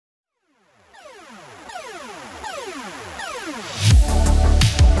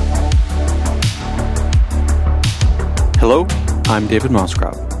Hello, I'm David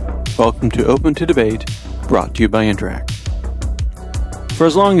Moscrop. Welcome to Open to Debate, brought to you by Interact. For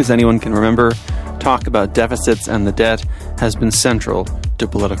as long as anyone can remember, talk about deficits and the debt has been central to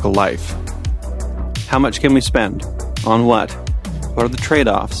political life. How much can we spend? On what? What are the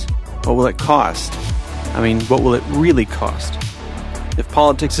trade-offs? What will it cost? I mean, what will it really cost? If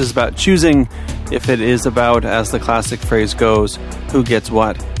politics is about choosing, if it is about, as the classic phrase goes, who gets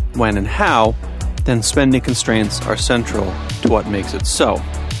what, when, and how, then spending constraints are central to what makes it so.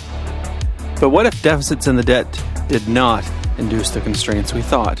 But what if deficits and the debt did not induce the constraints we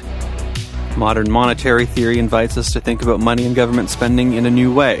thought? Modern monetary theory invites us to think about money and government spending in a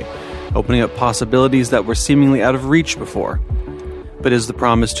new way, opening up possibilities that were seemingly out of reach before. But is the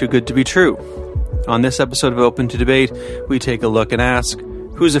promise too good to be true? On this episode of Open to Debate, we take a look and ask,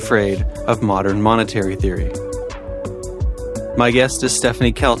 who's afraid of modern monetary theory? My guest is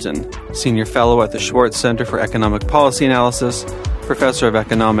Stephanie Kelton, Senior Fellow at the Schwartz Center for Economic Policy Analysis, Professor of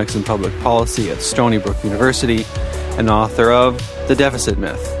Economics and Public Policy at Stony Brook University, and author of The Deficit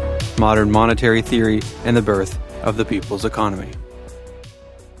Myth, Modern Monetary Theory and the Birth of the People's Economy.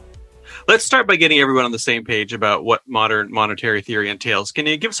 Let's start by getting everyone on the same page about what modern monetary theory entails. Can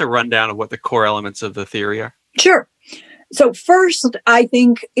you give us a rundown of what the core elements of the theory are? Sure. So first, I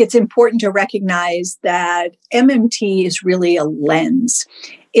think it's important to recognize that MMT is really a lens.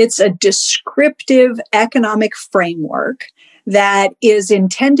 It's a descriptive economic framework that is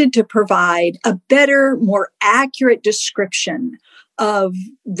intended to provide a better, more accurate description of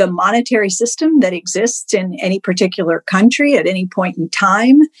the monetary system that exists in any particular country at any point in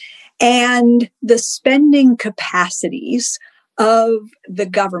time, and the spending capacities of the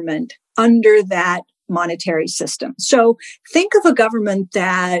government under that monetary system. So think of a government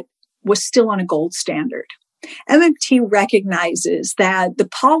that was still on a gold standard. MMT recognizes that the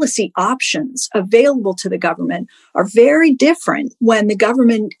policy options available to the government are very different when the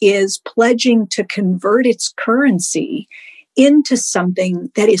government is pledging to convert its currency into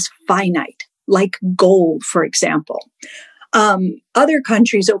something that is finite, like gold, for example. Other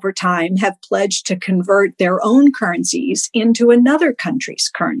countries over time have pledged to convert their own currencies into another country's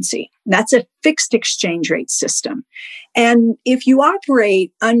currency. That's a fixed exchange rate system. And if you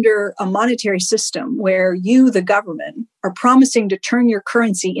operate under a monetary system where you, the government, are promising to turn your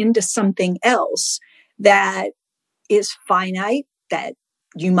currency into something else that is finite, that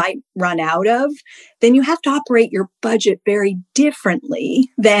you might run out of, then you have to operate your budget very differently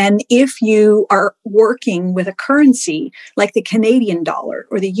than if you are working with a currency like the Canadian dollar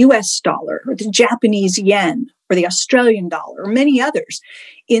or the US dollar or the Japanese yen or the Australian dollar or many others.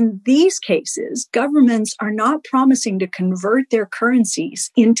 In these cases, governments are not promising to convert their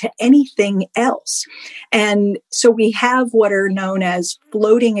currencies into anything else. And so we have what are known as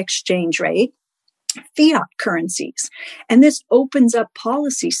floating exchange rate, fiat currencies. And this opens up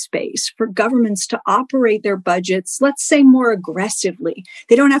policy space for governments to operate their budgets, let's say, more aggressively.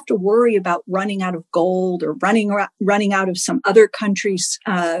 They don't have to worry about running out of gold or running out of some other country's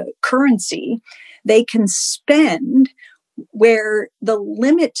currency. They can spend where the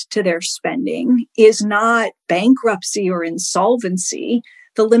limit to their spending is not bankruptcy or insolvency.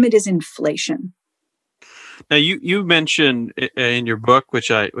 The limit is inflation. Now, you mentioned in your book, which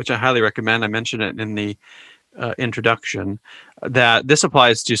I highly recommend, I mentioned it in the introduction, that this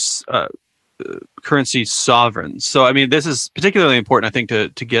applies to currency sovereigns. So, I mean, this is particularly important, I think,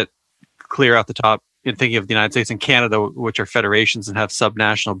 to get clear out the top in thinking of the United States and Canada, which are federations and have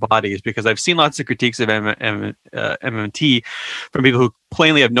subnational bodies, because I've seen lots of critiques of MMT from people who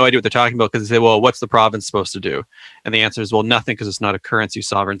plainly have no idea what they're talking about, because they say, well, what's the province supposed to do? And the answer is, well, nothing, because it's not a currency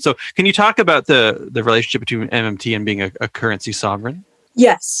sovereign. So can you talk about the relationship between MMT and being a currency sovereign?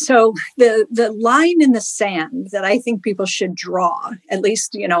 Yes. So the line in the sand that I think people should draw, at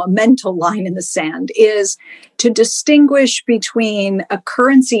least, a mental line in the sand, is to distinguish between a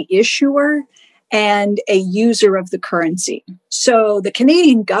currency issuer and a user of the currency. So the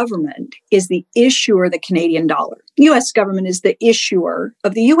Canadian government is the issuer of the Canadian dollar. The U.S. government is the issuer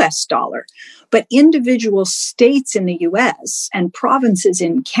of the U.S. dollar. But individual states in the U.S. and provinces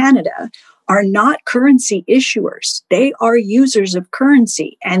in Canada are not currency issuers. They are users of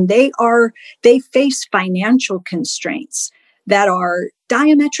currency, and they face financial constraints that are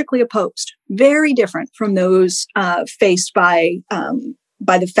diametrically opposed, very different from those faced by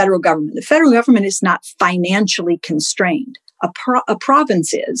the federal government. The federal government is not financially constrained. A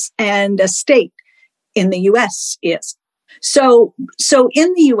province is, and a state in the U.S. is. So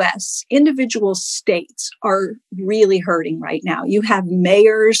in the U.S., individual states are really hurting right now. You have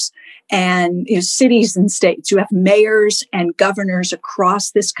mayors and cities and states. You have mayors and governors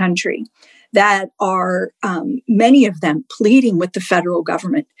across this country that are, many of them, pleading with the federal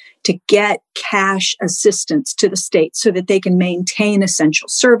government to get cash assistance to the states so that they can maintain essential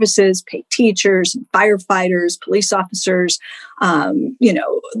services, pay teachers and firefighters, police officers,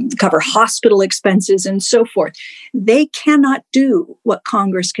 cover hospital expenses and so forth. They cannot do what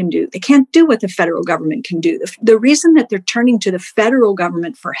Congress can do. They can't do what the federal government can do. The reason that they're turning to the federal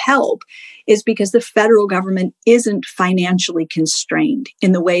government for help is because the federal government isn't financially constrained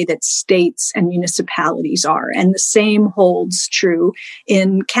in the way that states and municipalities are. And the same holds true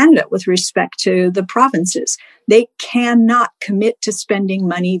in Canada with respect to the provinces. They cannot commit to spending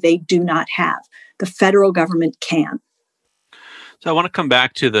money they do not have. The federal government can. So I want to come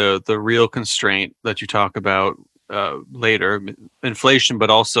back to the real constraint that you talk about later, inflation, but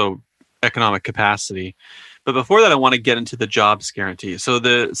also economic capacity. But before that, I want to get into the jobs guarantee. So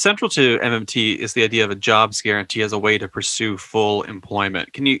the central to MMT is the idea of a jobs guarantee as a way to pursue full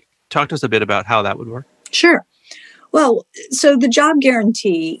employment. Can you talk to us a bit about how that would work? Sure. Well, so the job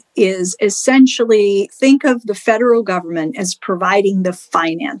guarantee is essentially, think of the federal government as providing the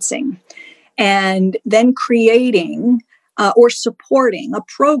financing and then creating or supporting a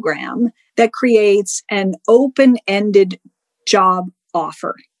program that creates an open-ended job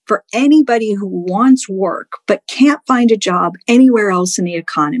offer for anybody who wants work but can't find a job anywhere else in the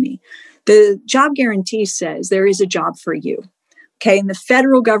economy. The job guarantee says there is a job for you. Okay, and the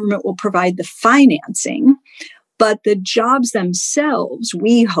federal government will provide the financing, but the jobs themselves,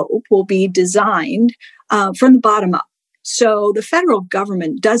 we hope, will be designed from the bottom up. So the federal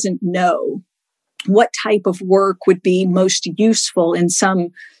government doesn't know what type of work would be most useful in some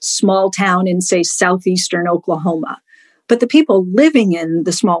small town in, say, southeastern Oklahoma. But the people living in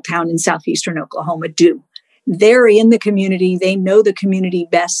the small town in southeastern Oklahoma do. They're in the community. They know the community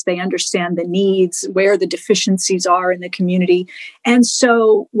best. They understand the needs, where the deficiencies are in the community. And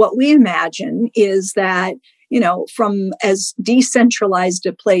so what we imagine is that, from as decentralized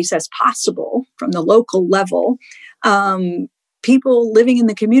a place as possible, from the local level, people living in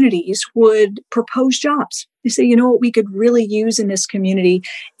the communities would propose jobs. They say, what we could really use in this community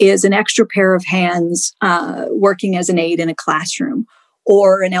is an extra pair of hands working as an aide in a classroom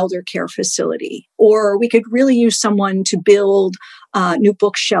or an elder care facility. Or we could really use someone to build new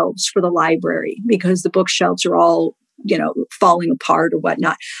bookshelves for the library because the bookshelves are all falling apart or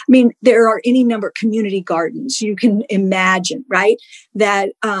whatnot. I mean, there are any number of community gardens you can imagine, right? That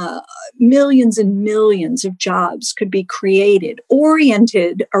millions and millions of jobs could be created,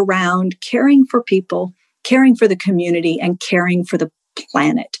 oriented around caring for people, caring for the community, and caring for the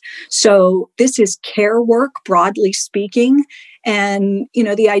planet. So this is care work, broadly speaking. And,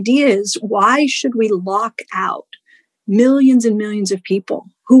 the idea is, why should we lock out millions and millions of people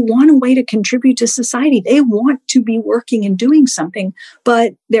who want a way to contribute to society? They want to be working and doing something,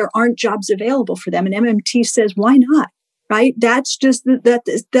 but there aren't jobs available for them. And MMT says, why not? Right? That's just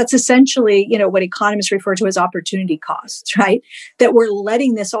that's essentially, what economists refer to as opportunity costs, right? That we're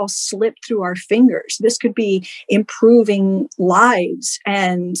letting this all slip through our fingers. This could be improving lives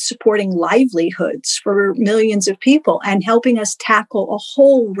and supporting livelihoods for millions of people and helping us tackle a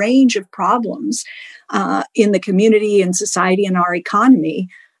whole range of problems in the community and society and our economy.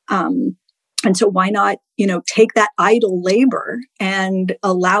 And so why not, take that idle labor and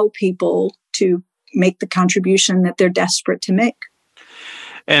allow people to make the contribution that they're desperate to make.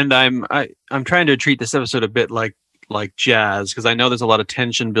 And I'm trying to treat this episode a bit like jazz, because I know there's a lot of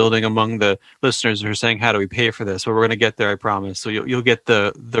tension building among the listeners who are saying, how do we pay for this? Well, we're going to get there, I promise. So you'll get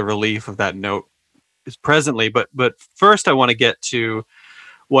the relief of that note presently. But first I want to get to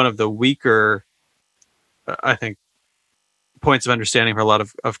one of the weaker, I think, points of understanding for a lot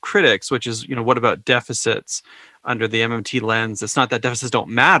of critics, which is, what about deficits under the MMT lens? It's not that deficits don't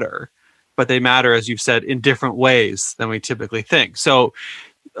matter, but they matter, as you've said, in different ways than we typically think. So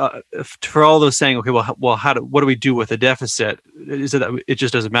for all those saying, okay, well, what do we do with a deficit? Is it that it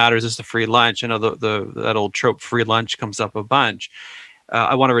just doesn't matter? Is this a free lunch? I know that old trope, free lunch, comes up a bunch.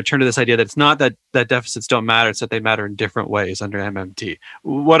 I want to return to this idea that it's not that deficits don't matter, it's that they matter in different ways under MMT.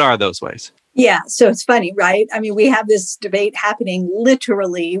 What are those ways? Yeah, so it's funny, right? I mean, we have this debate happening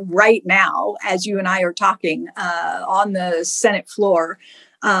literally right now as you and I are talking on the Senate floor,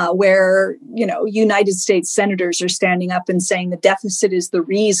 where, United States senators are standing up and saying the deficit is the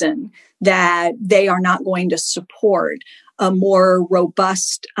reason that they are not going to support a more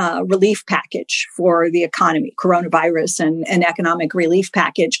robust relief package for the economy, coronavirus and economic relief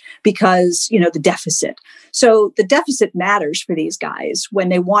package, because, the deficit. So the deficit matters for these guys when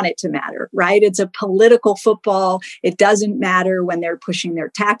they want it to matter, right? It's a political football. It doesn't matter when they're pushing their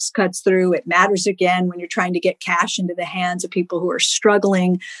tax cuts through. It matters again when you're trying to get cash into the hands of people who are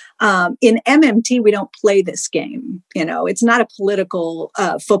struggling. In MMT, we don't play this game. It's not a political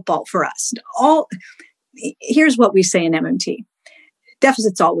football for us. Here's what we say in MMT.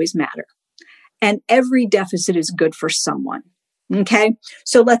 Deficits always matter. And every deficit is good for someone. Okay,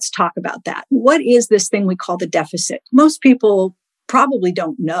 so let's talk about that. What is this thing we call the deficit? Most people probably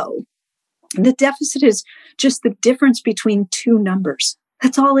don't know. The deficit is just the difference between two numbers.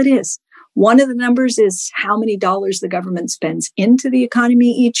 That's all it is. One of the numbers is how many dollars the government spends into the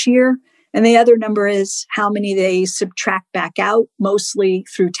economy each year. And the other number is how many they subtract back out, mostly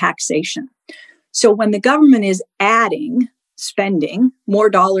through taxation. So when the government is spending more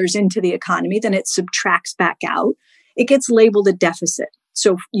dollars into the economy than it subtracts back out, it gets labeled a deficit.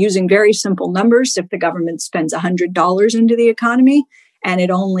 So using very simple numbers, if the government spends $100 into the economy and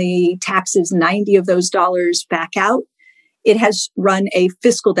it only taxes 90 of those dollars back out, it has run a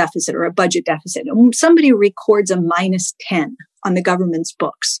fiscal deficit or a budget deficit. And somebody records a -10 on the government's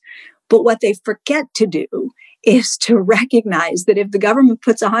books. But what they forget to do is to recognize that if the government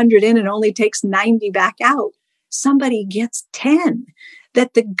puts 100 in and only takes 90 back out, somebody gets 10.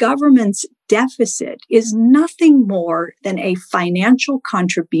 That the government's deficit is nothing more than a financial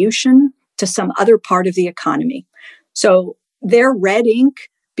contribution to some other part of the economy. So their red ink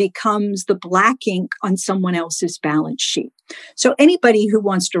becomes the black ink on someone else's balance sheet. So anybody who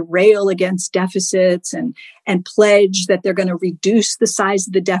wants to rail against deficits and pledge that they're going to reduce the size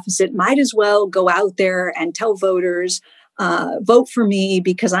of the deficit might as well go out there and tell voters, vote for me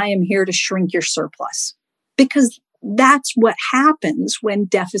because I am here to shrink your surplus. Because that's what happens when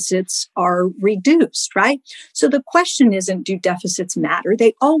deficits are reduced, right? So the question isn't, do deficits matter?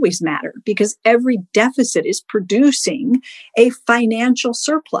 They always matter because every deficit is producing a financial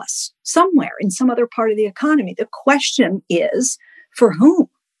surplus somewhere in some other part of the economy. The question is, for whom,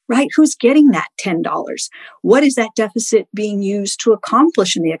 right? Who's getting that $10? What is that deficit being used to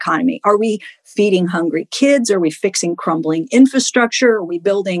accomplish in the economy? Are we feeding hungry kids? Are we fixing crumbling infrastructure? Are we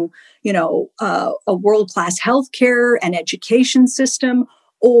building, a world-class healthcare and education system?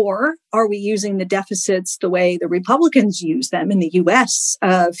 Or are we using the deficits the way the Republicans used them in the U.S.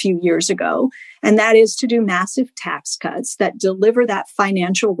 a few years ago? And that is to do massive tax cuts that deliver that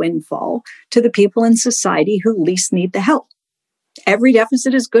financial windfall to the people in society who least need the help. Every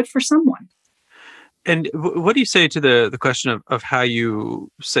deficit is good for someone. And what do you say to the question of how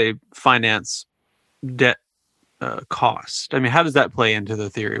you, say, finance debt cost? I mean, how does that play into the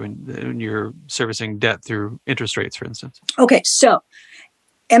theory when you're servicing debt through interest rates, for instance? Okay, so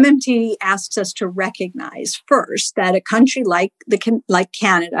MMT asks us to recognize first that a country like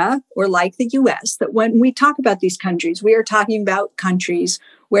Canada or like the U.S., that when we talk about these countries, we are talking about countries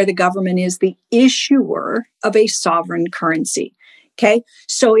where the government is the issuer of a sovereign currency. Okay,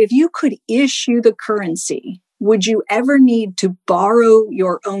 so if you could issue the currency, would you ever need to borrow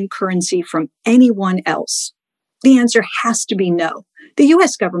your own currency from anyone else? The answer has to be no. The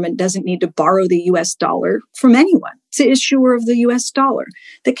U.S. government doesn't need to borrow the U.S. dollar from anyone. It's the issuer of the U.S. dollar.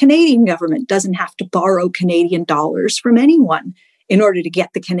 The Canadian government doesn't have to borrow Canadian dollars from anyone in order to get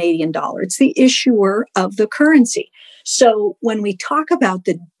the Canadian dollar. It's the issuer of the currency. So when we talk about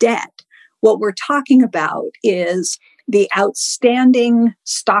the debt, what we're talking about is the outstanding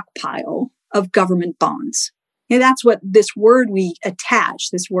stockpile of government bonds. And that's what this word we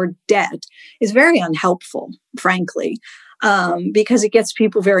attach, this word debt, is very unhelpful, frankly, because it gets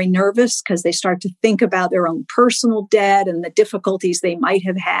people very nervous because they start to think about their own personal debt and the difficulties they might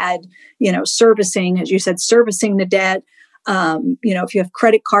have had, servicing, as you said, servicing the debt. If you have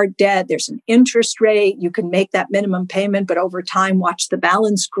credit card debt, there's an interest rate. You can make that minimum payment, but over time, watch the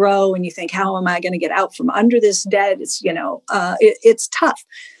balance grow. And you think, how am I going to get out from under this debt? It's, it's tough.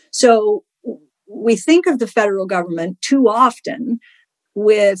 So we think of the federal government too often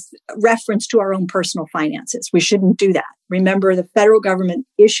with reference to our own personal finances. We shouldn't do that. Remember, the federal government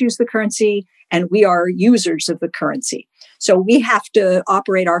issues the currency and we are users of the currency. So we have to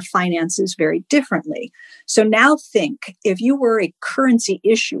operate our finances very differently. So now think, if you were a currency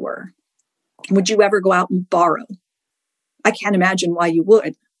issuer, would you ever go out and borrow? I can't imagine why you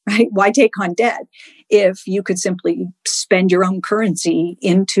would, right? Why take on debt if you could simply spend your own currency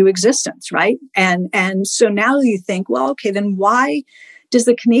into existence, right? And so now you think, well, okay, then why does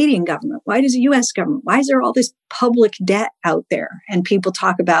the Canadian government, why does the U.S. government, why is there all this public debt out there? And people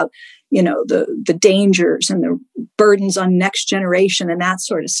talk about, the dangers and the burdens on next generation and that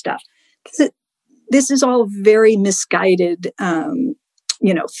sort of stuff. This is all very misguided,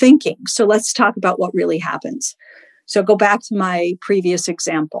 thinking. So let's talk about what really happens. So go back to my previous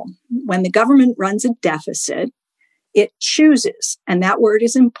example. When the government runs a deficit, it chooses, and that word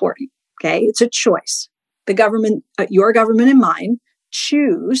is important, okay? It's a choice. The government, your government and mine,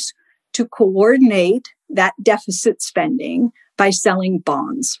 choose to coordinate that deficit spending by selling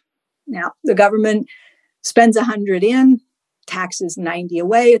bonds. Now, the government spends 100 in, taxes 90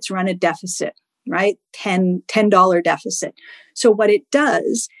 away, it's run a deficit, right? $10 deficit. So what it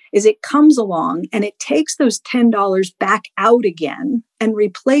does is it comes along and it takes those $10 back out again and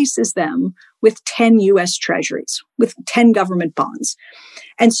replaces them with 10 US treasuries, with 10 government bonds.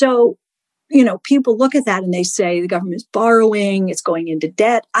 And so, people look at that and they say the government's borrowing, it's going into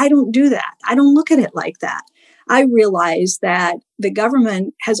debt. I don't do that. I don't look at it like that. I realize that the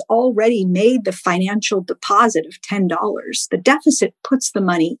government has already made the financial deposit of $10. The deficit puts the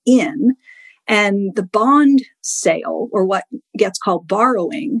money in, and the bond sale, or what gets called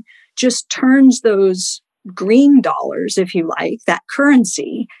borrowing, just turns those green dollars, if you like, that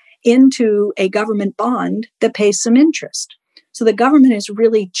currency, into a government bond that pays some interest. So the government is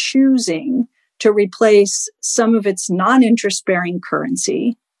really choosing to replace some of its non-interest-bearing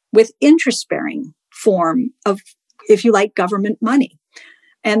currency with interest-bearing form of, if you like, government money.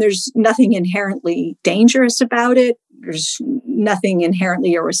 And there's nothing inherently dangerous about it. There's nothing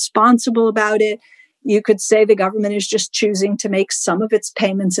inherently irresponsible about it. You could say the government is just choosing to make some of its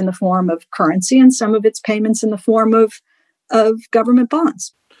payments in the form of currency and some of its payments in the form of government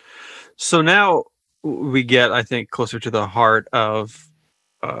bonds. So now we get, I think, closer to the heart of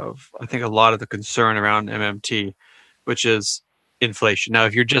I think a lot of the concern around MMT, which is inflation. Now,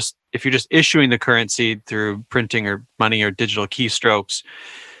 if you're just issuing the currency through printing or money or digital keystrokes,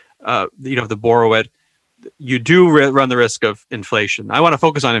 you don't have to borrow it. You do run the risk of inflation. I want to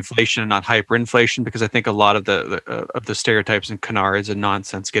focus on inflation and not hyperinflation, because I think a lot of the stereotypes and canards and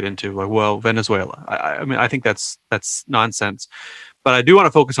nonsense get into, like, well, Venezuela. I think that's nonsense. But I do want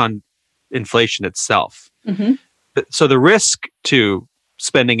to focus on inflation itself. Mm-hmm. So the risk to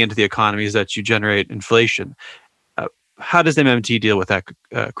spending into the economy is that you generate inflation. How does MMT deal with that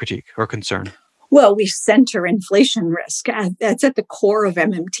critique or concern? Well, we center inflation risk. That's at the core of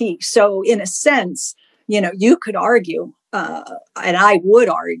MMT. So in a sense, you could argue, and I would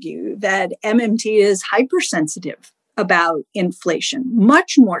argue, that MMT is hypersensitive about inflation,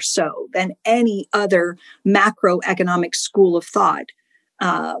 much more so than any other macroeconomic school of thought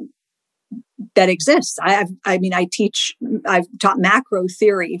that exists. I've taught macro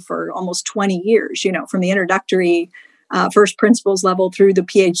theory for almost 20 years, from the introductory first principles level through the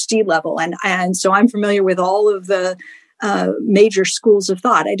PhD level. And so I'm familiar with all of the major schools of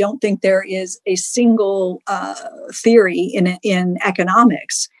thought. I don't think there is a single theory in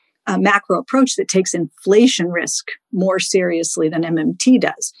economics, a macro approach, that takes inflation risk more seriously than MMT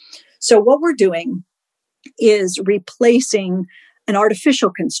does. So what we're doing is replacing an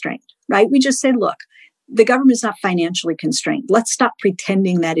artificial constraint, right? We just say, look, the government is not financially constrained. Let's stop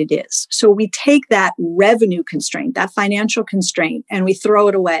pretending that it is. So we take that revenue constraint, that financial constraint, and we throw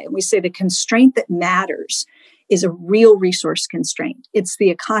it away. And we say the constraint that matters is a real resource constraint. It's the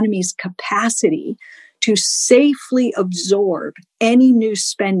economy's capacity to safely absorb any new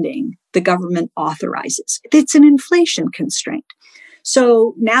spending the government authorizes. It's an inflation constraint.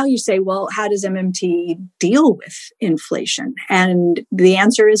 So now you say, well, how does MMT deal with inflation? And the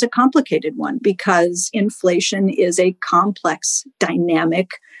answer is a complicated one, because inflation is a complex, dynamic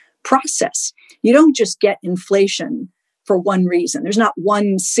process. You don't just get inflation for one reason. There's not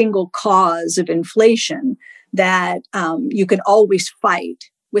one single cause of inflation that you can always fight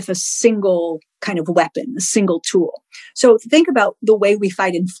with a single kind of weapon, a single tool. So think about the way we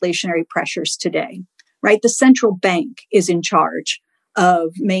fight inflationary pressures today, right? The central bank is in charge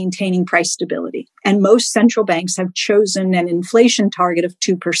of maintaining price stability. And most central banks have chosen an inflation target of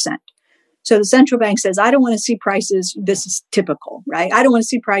 2%. So the central bank says, I don't want to see prices, this is typical, right? I don't want to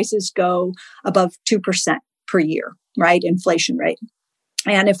see prices go above 2% per year, right? Inflation rate.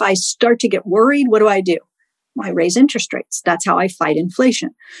 And if I start to get worried, what do? Well, I raise interest rates. That's how I fight inflation.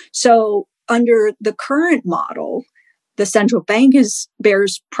 So under the current model, the central bank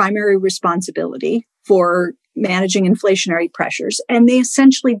bears primary responsibility for managing inflationary pressures, and they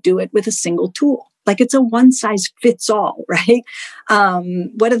essentially do it with a single tool. Like it's a one size fits all, right?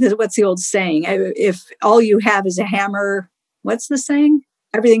 What's the old saying? If all you have is a hammer, what's the saying?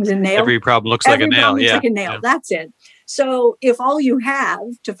 Everything's a nail. Every problem looks like a nail. Looks like a nail. Yeah. That's it. So if all you have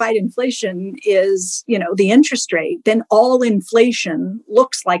to fight inflation is, the interest rate, then all inflation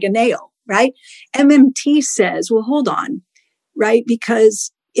looks like a nail, right? MMT says, well, hold on, right?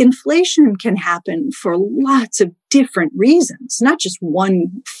 Because inflation can happen for lots of different reasons, not just one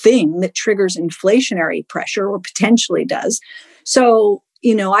thing that triggers inflationary pressure or potentially does. So,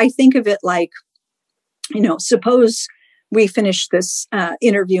 I think of it like, suppose we finish this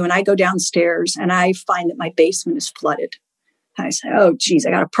interview and I go downstairs and I find that my basement is flooded. And I say, oh, geez,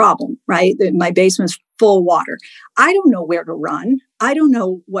 I got a problem, right? My basement's full of water. I don't know where to run. I don't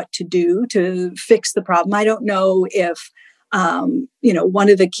know what to do to fix the problem. I don't know if, one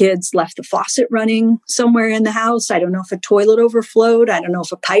of the kids left the faucet running somewhere in the house. I don't know if a toilet overflowed. I don't know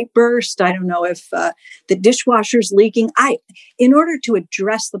if a pipe burst. I don't know if the dishwasher's leaking. In order to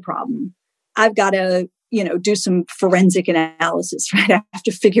address the problem, I've got to do some forensic analysis, right? I have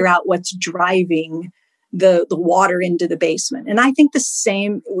to figure out what's driving the water into the basement. And I think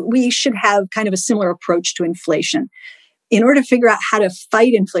we should have kind of a similar approach to inflation. In order to figure out how to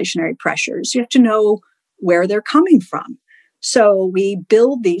fight inflationary pressures, you have to know where they're coming from. So we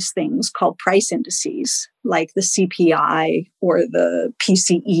build these things called price indices, like the CPI or the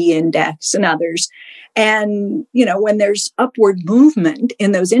PCE index and others. And, when there's upward movement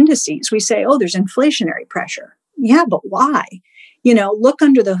in those indices, we say, oh, there's inflationary pressure. Yeah, but why? Look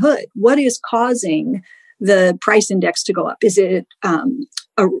under the hood. What is causing the price index to go up? Is it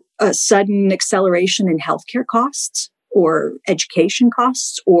a sudden acceleration in healthcare costs or education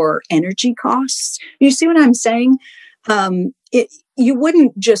costs or energy costs? You see what I'm saying? You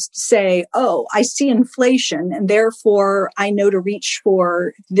wouldn't just say, oh, I see inflation and therefore I know to reach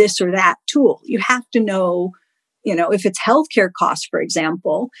for this or that tool. You have to know, if it's healthcare costs, for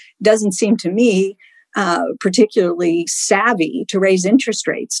example, doesn't seem to me particularly savvy to raise interest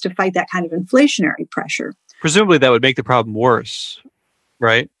rates to fight that kind of inflationary pressure. Presumably that would make the problem worse,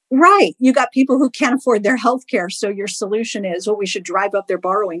 right? Right. You got people who can't afford their health care. So your solution is, well, we should drive up their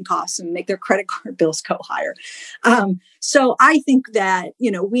borrowing costs and make their credit card bills go higher. So I think that,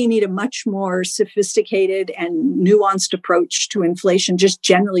 we need a much more sophisticated and nuanced approach to inflation. Just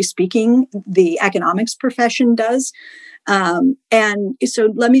generally speaking, the economics profession does. And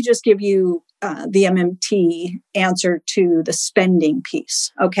so let me just give you the MMT answer to the spending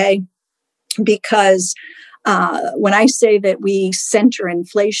piece. Okay. Because when I say that we center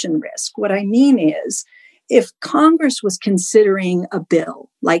inflation risk, what I mean is if Congress was considering a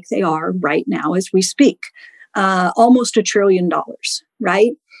bill like they are right now as we speak, almost $1 trillion,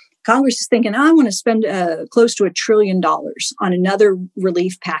 right? Congress is thinking, I want to spend close to $1 trillion on another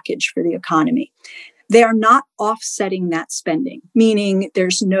relief package for the economy. They are not offsetting that spending, meaning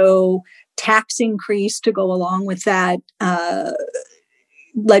there's no tax increase to go along with that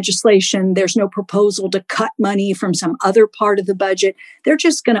legislation. There's no proposal to cut money from some other part of the budget. They're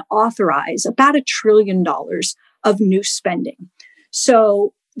just going to authorize about $1 trillion of new spending.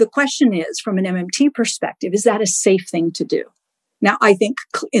 So the question is, from an MMT perspective, is that a safe thing to do? Now, I think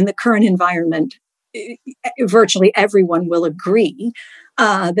in the current environment, virtually everyone will agree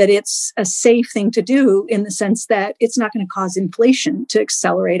that it's a safe thing to do in the sense that it's not going to cause inflation to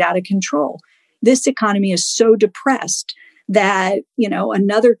accelerate out of control. This economy is so depressed that,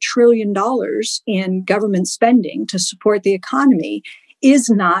 another $1 trillion in government spending to support the economy is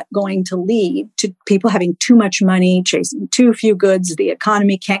not going to lead to people having too much money, chasing too few goods. The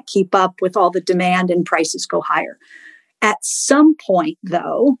economy can't keep up with all the demand and prices go higher. At some point,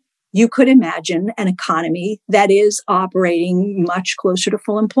 though, you could imagine an economy that is operating much closer to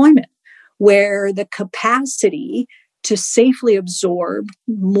full employment, where the capacity to safely absorb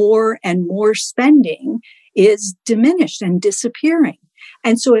more and more spending is diminished and disappearing.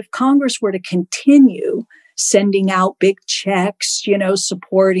 And so if Congress were to continue sending out big checks,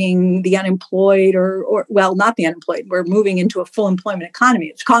 supporting the unemployed or not the unemployed, we're moving into a full employment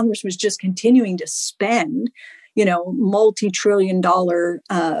economy. If Congress was just continuing to spend, multi-trillion-dollar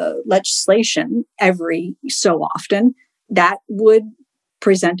legislation every so often, that would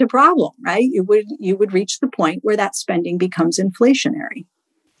present a problem, right? You would reach the point where that spending becomes inflationary.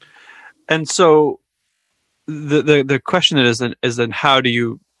 And so the question is then how do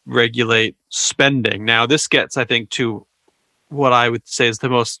you regulate spending? Now, this gets, I think, to what I would say is the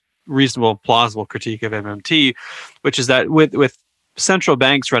most reasonable, plausible critique of MMT, which is that with central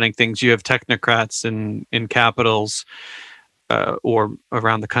banks running things, you have technocrats in capitals or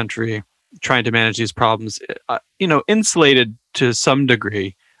around the country trying to manage these problems, insulated to some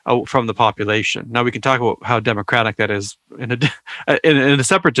degree from the population. Now, we can talk about how democratic that is in a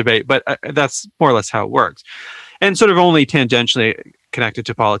separate debate, but that's more or less how it works. And sort of only tangentially connected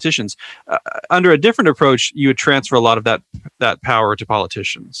to politicians. Under a different approach, you would transfer a lot of that power to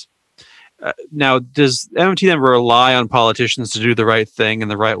politicians. Now, does MMT then rely on politicians to do the right thing in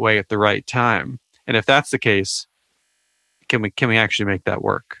the right way at the right time? And if that's the case, can we actually make that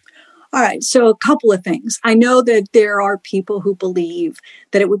work? All right. So a couple of things. I know that there are people who believe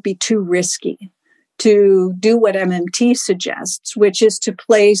that it would be too risky to do what MMT suggests, which is to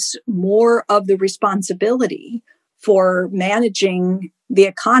place more of the responsibility for managing the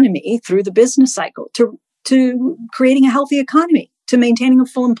economy through the business cycle, to creating a healthy economy, to maintaining a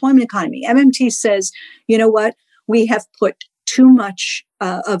full employment economy. MMT says, you know what? We have put too much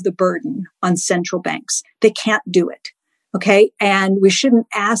of the burden on central banks. They can't do it. Okay. And we shouldn't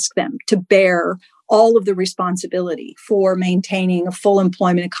ask them to bear all of the responsibility for maintaining a full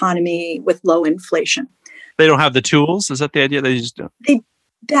employment economy with low inflation. They don't have the tools? Is that the idea? They just don't?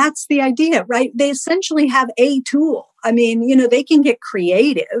 That's the idea, right? They essentially have a tool. I mean, they can get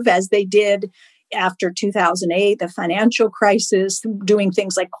creative as they did after 2008, the financial crisis, doing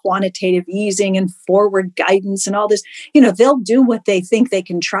things like quantitative easing and forward guidance and all this. They'll do what they think they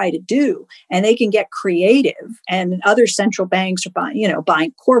can try to do, and they can get creative. And other central banks are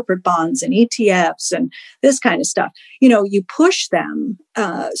buying corporate bonds and ETFs and this kind of stuff. You push them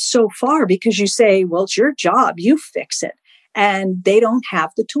so far because you say, well, it's your job, you fix it. And they don't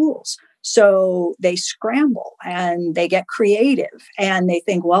have the tools. So they scramble and they get creative and they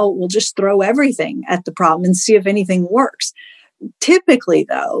think, well, we'll just throw everything at the problem and see if anything works. Typically,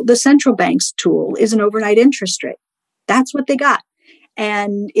 though, the central bank's tool is an overnight interest rate. That's what they got.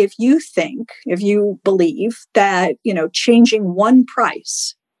 And if you believe that, changing one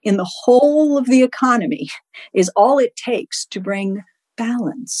price in the whole of the economy is all it takes to bring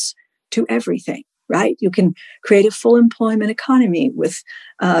balance to everything, right? You can create a full employment economy with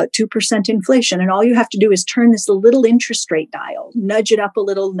 2% inflation. And all you have to do is turn this little interest rate dial, nudge it up a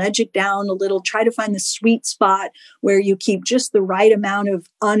little, nudge it down a little, try to find the sweet spot where you keep just the right amount of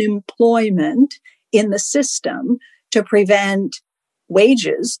unemployment in the system to prevent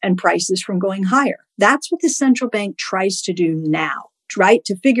wages and prices from going higher. That's what the central bank tries to do now, right?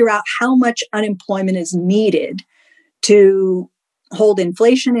 To figure out how much unemployment is needed to hold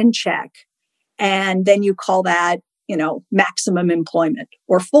inflation in check. And then you call that, maximum employment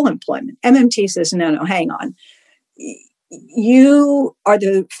or full employment. MMT says, no, hang on. You are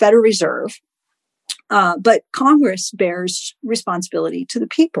the Federal Reserve, but Congress bears responsibility to the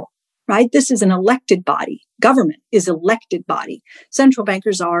people, right? This is an elected body. Government is elected body. Central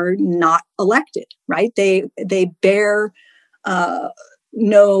bankers are not elected, right? They bear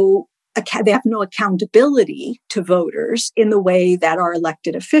they have no accountability to voters in the way that our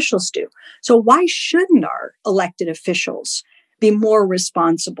elected officials do. So why shouldn't our elected officials be more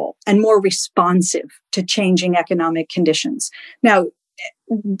responsible and more responsive to changing economic conditions? Now,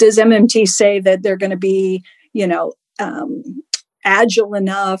 does MMT say that they're going to be, agile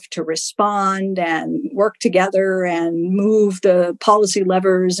enough to respond and work together and move the policy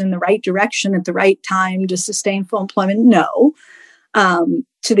levers in the right direction at the right time to sustain full employment? No.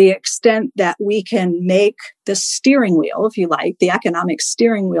 To the extent that we can make the steering wheel, if you like, the economic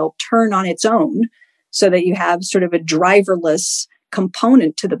steering wheel turn on its own so that you have sort of a driverless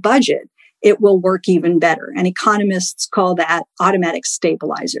component to the budget, it will work even better. And economists call that automatic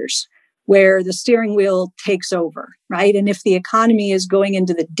stabilizers, where the steering wheel takes over, right? And if the economy is going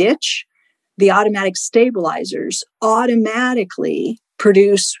into the ditch, the automatic stabilizers automatically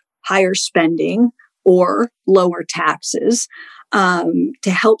produce higher spending or lower taxes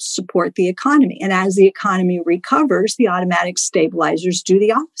to help support the economy. And as the economy recovers, the automatic stabilizers do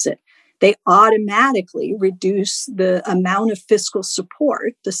the opposite. They automatically reduce the amount of fiscal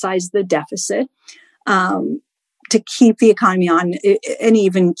support, the size of the deficit, to keep the economy on an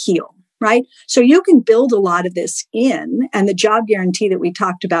even keel, right? So you can build a lot of this in, and the job guarantee that we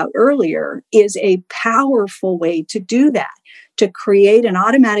talked about earlier is a powerful way to do that, to create an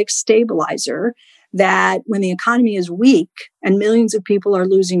automatic stabilizer that when the economy is weak and millions of people are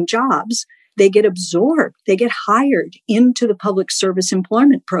losing jobs, they get absorbed, they get hired into the public service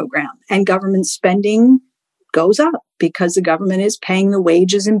employment program, and government spending goes up because the government is paying the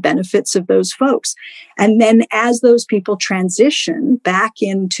wages and benefits of those folks. And then as those people transition back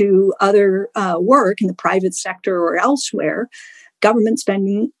into other work in the private sector or elsewhere, government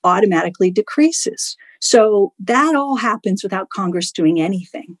spending automatically decreases. So that all happens without Congress doing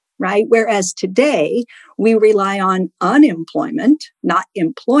anything. Right? Whereas today, we rely on unemployment, not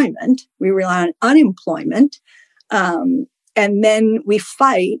employment. We rely on unemployment And then we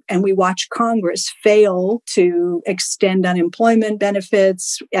fight and we watch Congress fail to extend unemployment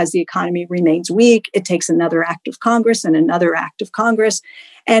benefits as the economy remains weak. It takes another act of Congress and another act of Congress.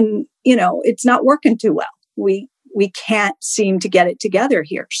 And, it's not working too well. We can't seem to get it together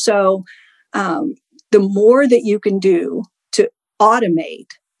here. So the more that you can do to automate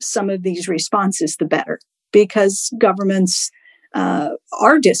some of these responses, the better, because governments are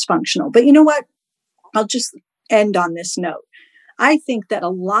dysfunctional. But you know what? I'll just end on this note. I think that a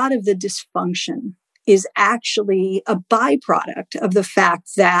lot of the dysfunction is actually a byproduct of the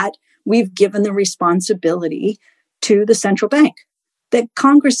fact that we've given the responsibility to the central bank, that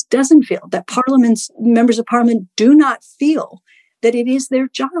Congress doesn't feel, that members of parliament do not feel that it is their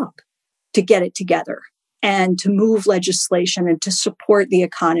job to get it together and to move legislation and to support the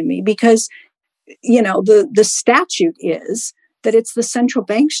economy. Because, the statute is that it's the central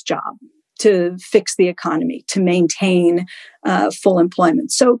bank's job to fix the economy, to maintain full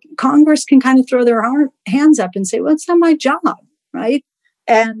employment. So Congress can kind of throw their hands up and say, well, it's not my job, right?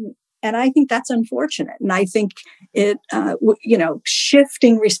 And I think that's unfortunate. And I think it,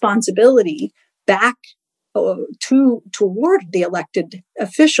 shifting responsibility back toward the elected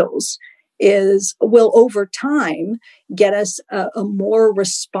officials will over time get us a more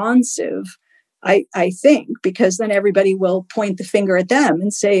responsive, I think, because then everybody will point the finger at them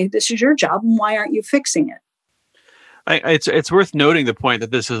and say, this is your job, and why aren't you fixing it? It's worth noting the point that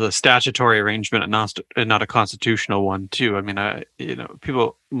this is a statutory arrangement and not a constitutional one, too. I mean,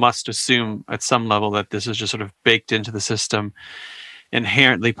 people must assume at some level that this is just sort of baked into the system,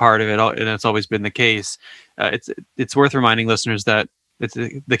 inherently part of it, and it's always been the case. It's worth reminding listeners that it's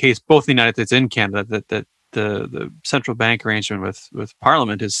the case both in the United States and Canada that the central bank arrangement with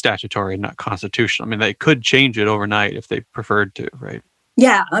Parliament is statutory and not constitutional. I mean, they could change it overnight if they preferred to, right?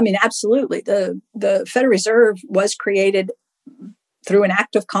 Yeah, I mean, absolutely. The Federal Reserve was created through an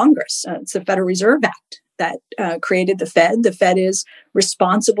act of Congress. It's the Federal Reserve Act that created the Fed. The Fed is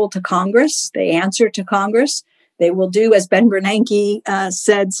responsible to Congress. They answer to Congress. They will do, as Ben Bernanke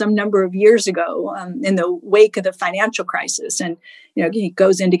said some number of years ago in the wake of the financial crisis. And, he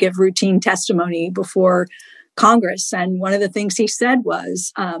goes in to give routine testimony before Congress. And one of the things he said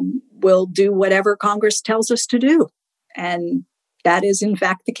was, we'll do whatever Congress tells us to do. And that is, in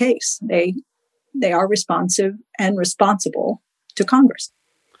fact, the case. They are responsive and responsible to Congress.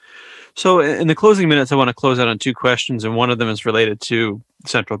 So in the closing minutes, I want to close out on two questions, and one of them is related to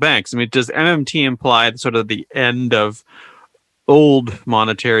central banks. I mean, does MMT imply sort of the end of old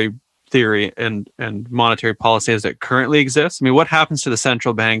monetary theory and monetary policy as it currently exists? I mean, what happens to the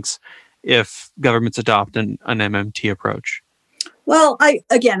central banks if governments adopt an MMT approach? Well, I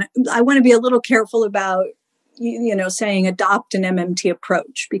want to be a little careful about saying adopt an MMT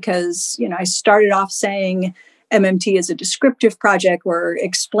approach, because, I started off saying MMT is a descriptive project. We're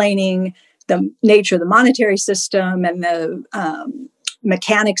explaining the nature of the monetary system and the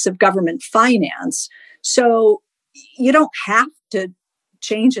mechanics of government finance. So you don't have to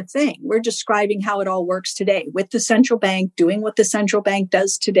change a thing. We're describing how it all works today with the central bank doing what the central bank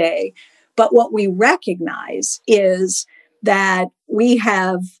does today. But what we recognize is that we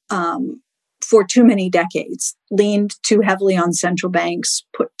have, for too many decades, leaned too heavily on central banks,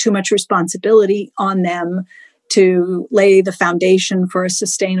 put too much responsibility on them to lay the foundation for a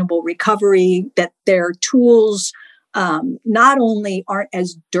sustainable recovery, that their tools not only aren't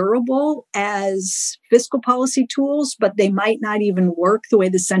as durable as fiscal policy tools, but they might not even work the way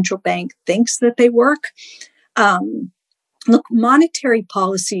the central bank thinks that they work. Look, monetary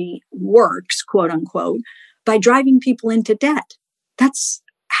policy works, quote unquote, by driving people into debt. That's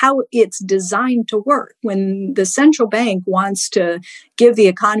how it's designed to work. When the central bank wants to give the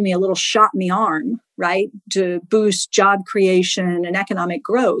economy a little shot in the arm, right, to boost job creation and economic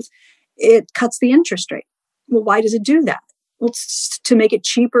growth, it cuts the interest rate. Well, why does it do that? Well, it's to make it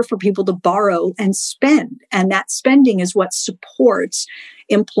cheaper for people to borrow and spend. And that spending is what supports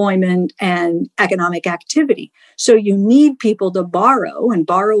employment and economic activity. So you need people to borrow, and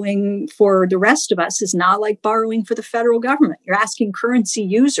borrowing for the rest of us is not like borrowing for the federal government. You're asking currency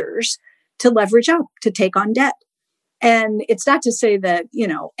users to leverage up, to take on debt. And it's not to say that,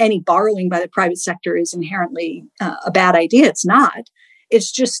 any borrowing by the private sector is inherently a bad idea. It's not.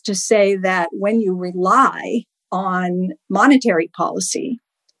 It's just to say that when you rely on monetary policy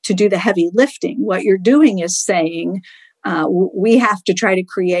to do the heavy lifting, what you're doing is saying we have to try to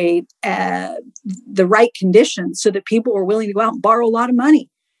create the right conditions so that people are willing to go out and borrow a lot of money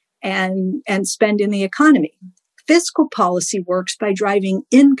and spend in the economy. Fiscal policy works by driving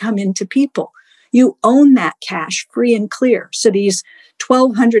income into people. You own that cash free and clear. So these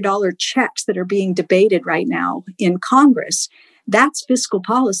 $1,200 checks that are being debated right now in Congress, that's fiscal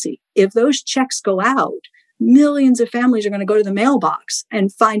policy. If those checks go out, millions of families are going to go to the mailbox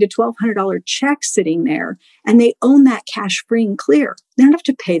and find a $1,200 check sitting there, and they own that cash free and clear. They don't have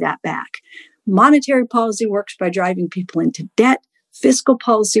to pay that back. Monetary policy works by driving people into debt. Fiscal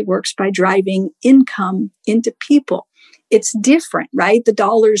policy works by driving income into people. It's different, right? The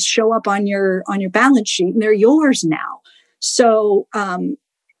dollars show up on your balance sheet and they're yours now. So, the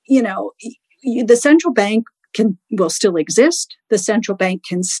central bank will still exist. The central bank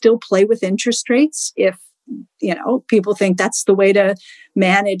can still play with interest rates if, people think that's the way to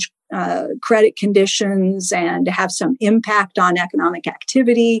manage credit conditions and to have some impact on economic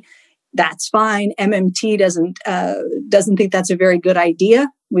activity. That's fine. MMT doesn't think that's a very good idea.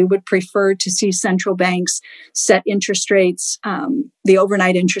 We would prefer to see central banks set interest rates, the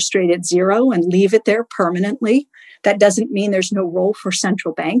overnight interest rate at zero, and leave it there permanently. That doesn't mean there's no role for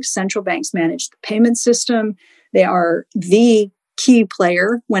central banks. Central banks manage the payment system. They are the key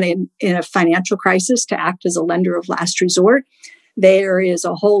player when in a financial crisis to act as a lender of last resort. There is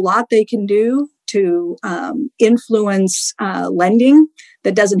a whole lot they can do to influence lending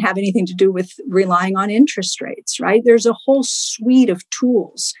that doesn't have anything to do with relying on interest rates, right? There's a whole suite of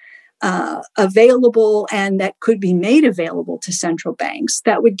tools available and that could be made available to central banks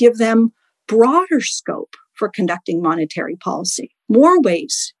that would give them broader scope for conducting monetary policy, more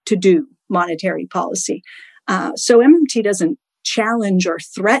ways to do monetary policy. So MMT doesn't challenge or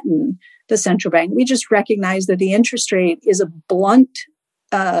threaten the central bank. We just recognize that the interest rate is a blunt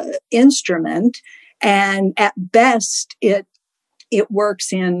instrument, and at best it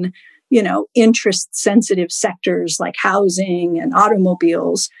works in interest sensitive sectors like housing and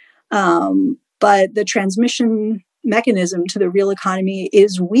automobiles, but the transmission mechanism to the real economy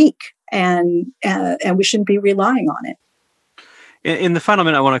is weak, and we shouldn't be relying on it. In the final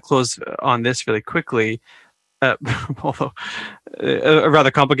minute, I want to close on this really quickly, although a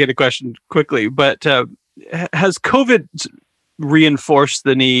rather complicated question quickly, but has COVID reinforced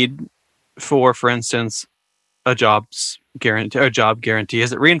the need for instance, a job guarantee?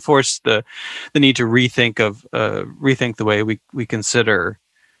 Has it reinforced the need to rethink the way we consider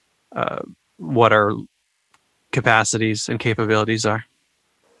what our capacities and capabilities are?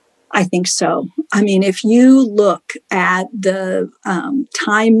 I think so. I mean, if you look at the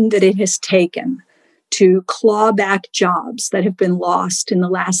time that it has taken to claw back jobs that have been lost in the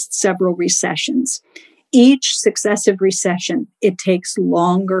last several recessions, each successive recession, it takes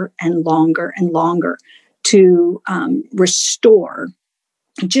longer and longer and longer to restore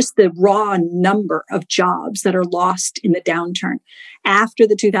just the raw number of jobs that are lost in the downturn. After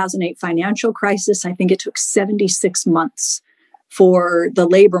the 2008 financial crisis, I think it took 76 months for the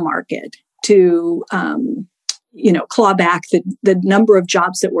labor market to claw back the number of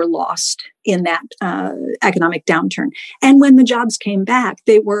jobs that were lost in that economic downturn. And when the jobs came back,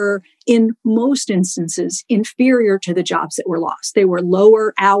 they were, in most instances, inferior to the jobs that were lost. They were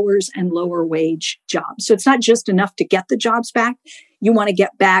lower hours and lower wage jobs. So it's not just enough to get the jobs back. You want to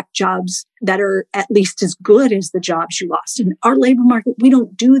get back jobs that are at least as good as the jobs you lost. In our labor market, we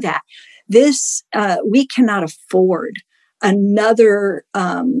don't do that. We cannot afford another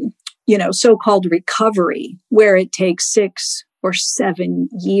so-called recovery where it takes 6 or 7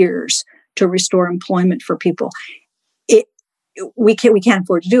 years to restore employment for people. We can't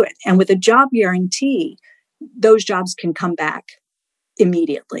afford to do it. And with a job guarantee, those jobs can come back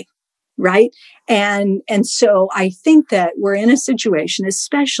immediately, right? And so I think that we're in a situation,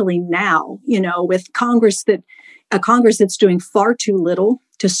 especially now, with a Congress that's doing far too little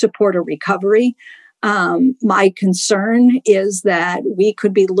to support a recovery. My concern is that we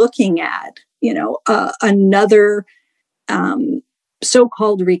could be looking at, another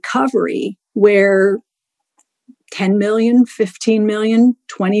so-called recovery where 10 million, 15 million,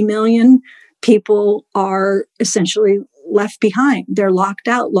 20 million people are essentially left behind. They're locked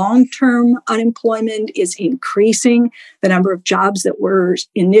out. Long-term unemployment is increasing. The number of jobs that were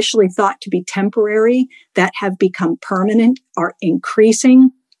initially thought to be temporary that have become permanent are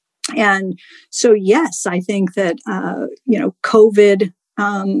increasing. And so, yes, I think that, COVID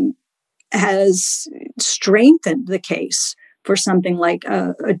has strengthened the case for something like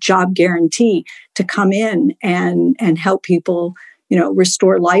a job guarantee to come in and help people,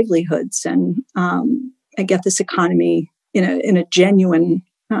 restore livelihoods and get this economy in a genuine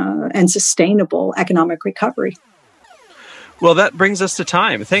and sustainable economic recovery. Well, that brings us to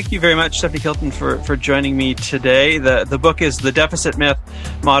time. Thank you very much, Stephanie Kelton, for joining me today. The book is The Deficit Myth,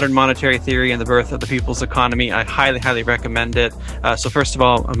 Modern Monetary Theory and the Birth of the People's Economy. I highly, highly recommend it. So first of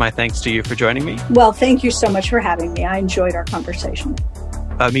all, my thanks to you for joining me. Well, thank you so much for having me. I enjoyed our conversation.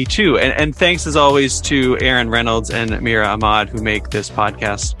 Me too. And thanks as always to Aaron Reynolds and Mira Ahmad who make this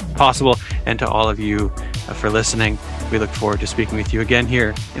podcast possible, and to all of you for listening. We look forward to speaking with you again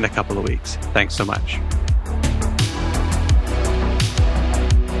here in a couple of weeks. Thanks so much.